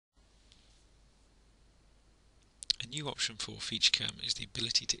new option for FeatureCAM is the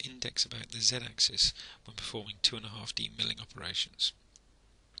ability to index about the Z-axis when performing 2.5D milling operations.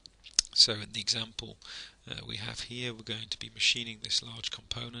 So in the example we have here, we're going to be machining this large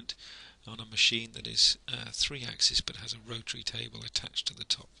component on a machine that is 3-axis but has a rotary table attached to the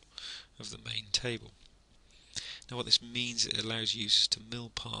top of the main table. Now what this means, it allows users to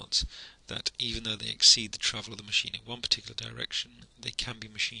mill parts that, even though they exceed the travel of the machine in one particular direction, they can be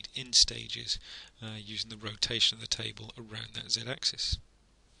machined in stages using the rotation of the table around that Z-axis.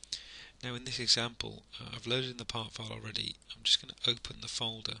 Now in this example, I've loaded in the part file already. I'm just going to open the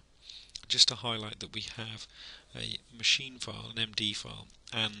folder just to highlight that we have a machine file, an MD file,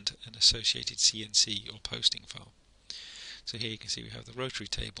 and an associated CNC or posting file. So here you can see we have the rotary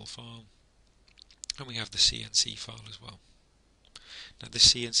table file, and we have the CNC file as well. Now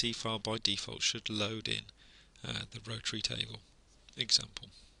this CNC file by default should load in the rotary table example.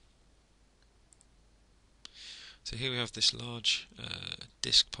 So here we have this large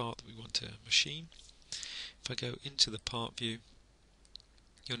disc part that we want to machine. If I go into the part view,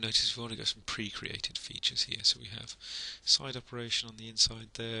 you'll notice we've already got some pre-created features here. So we have side operation on the inside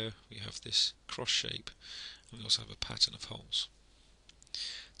there, we have this cross shape, and we also have a pattern of holes.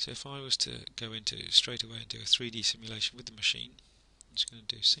 So if I was to go into straight away and do a 3D simulation with the machine, I'm just going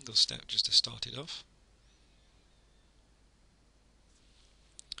to do a single step just to start it off.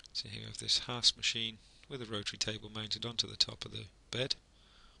 So here we have this Haas machine with a rotary table mounted onto the top of the bed.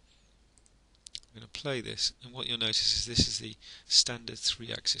 I'm going to play this, and what you'll notice is this is the standard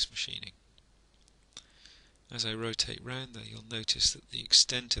 3-axis machining. As I rotate round there, you'll notice that the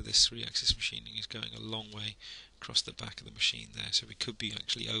extent of this 3-axis machining is going a long way across the back of the machine there, so we could be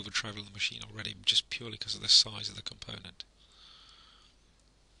actually over-travelling the machine already just purely because of the size of the component.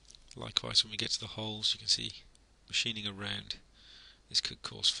 Likewise, when we get to the holes, you can see machining around. This could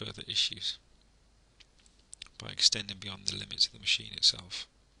cause further issues by extending beyond the limits of the machine itself.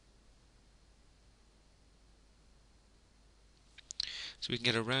 So we can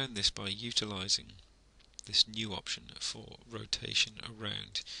get around this by utilising this new option for rotation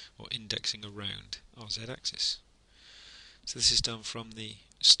around or indexing around our Z-axis. So this is done from the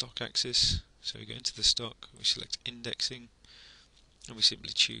stock axis. So we go into the stock, we select indexing, and we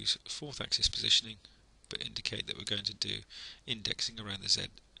simply choose 4th axis positioning, but indicate that we're going to do indexing around the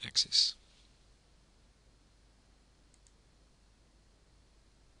Z-axis.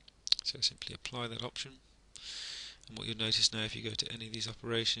 So simply apply that option. And what you'll notice now, if you go to any of these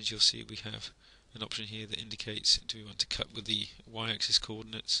operations, you'll see we have an option here that indicates, do we want to cut with the y-axis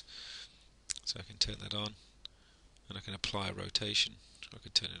coordinates? So I can turn that on, and I can apply a rotation, or I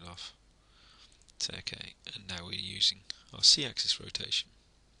can turn it off. Say OK, and now we're using our c-axis rotation.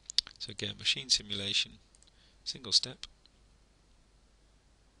 So again, machine simulation, single step.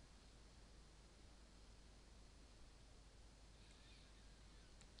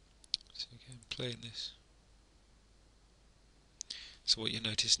 So again, playing this. So what you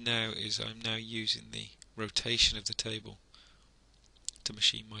notice now is I'm now using the rotation of the table to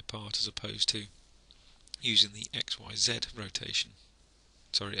machine my part, as opposed to using the XYZ rotation,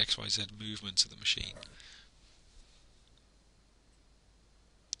 XYZ movements of the machine.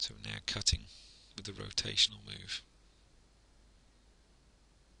 So we're now cutting with the rotational move.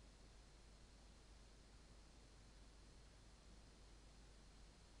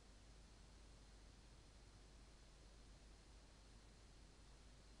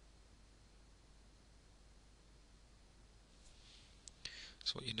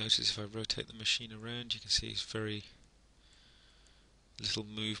 So what you notice, if I rotate the machine around, you can see it's very little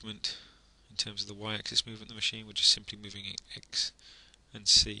movement in terms of the y-axis movement of the machine. We're just simply moving X and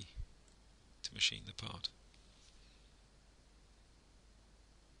C to machine the part.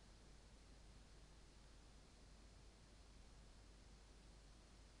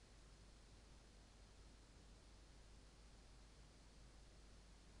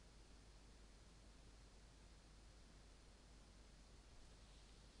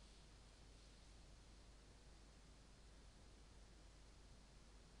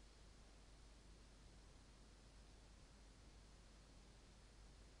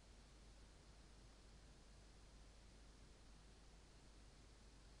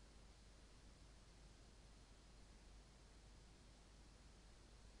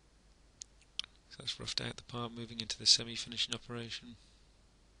 So that's roughed out the part, moving into the semi-finishing operation.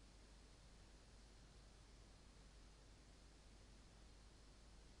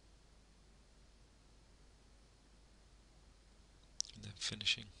 And then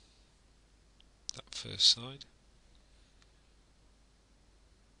finishing that first side.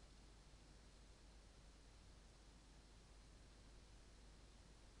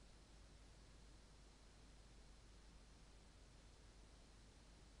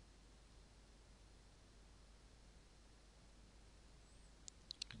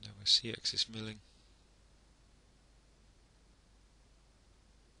 a C-axis milling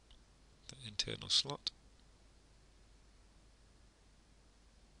the internal slot.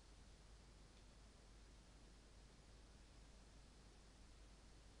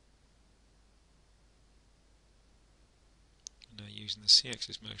 Now using the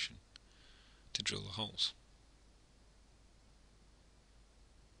C-axis motion to drill the holes.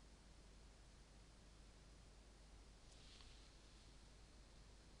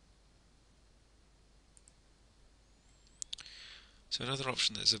 So another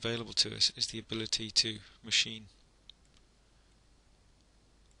option that's available to us is the ability to machine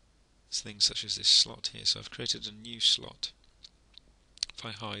things such as this slot here. So I've created a new slot. If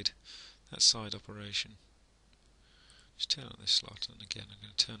I hide that side operation, just turn on this slot, and again I'm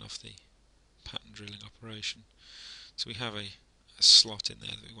going to turn off the pattern drilling operation. So we have a slot in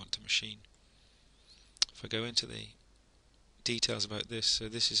there that we want to machine. If I go into the details about this, so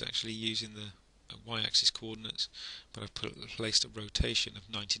this is actually using the y-axis coordinates, but I've placed a rotation of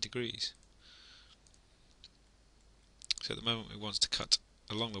 90 degrees. So at the moment it wants to cut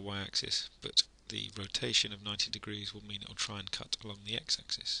along the y-axis, but the rotation of 90 degrees will mean it will try and cut along the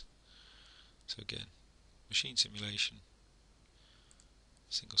x-axis. So again, machine simulation,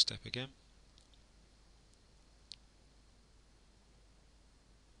 single step again.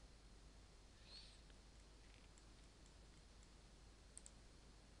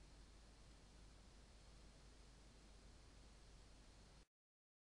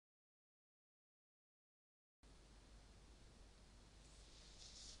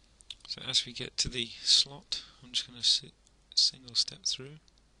 So as we get to the slot, I'm just going to single step through.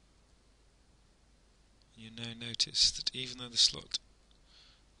 You now notice that even though the slot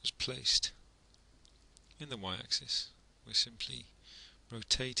was placed in the y-axis, we're simply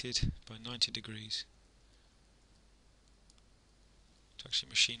rotated by 90 degrees to actually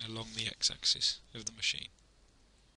machine along the x-axis of the machine.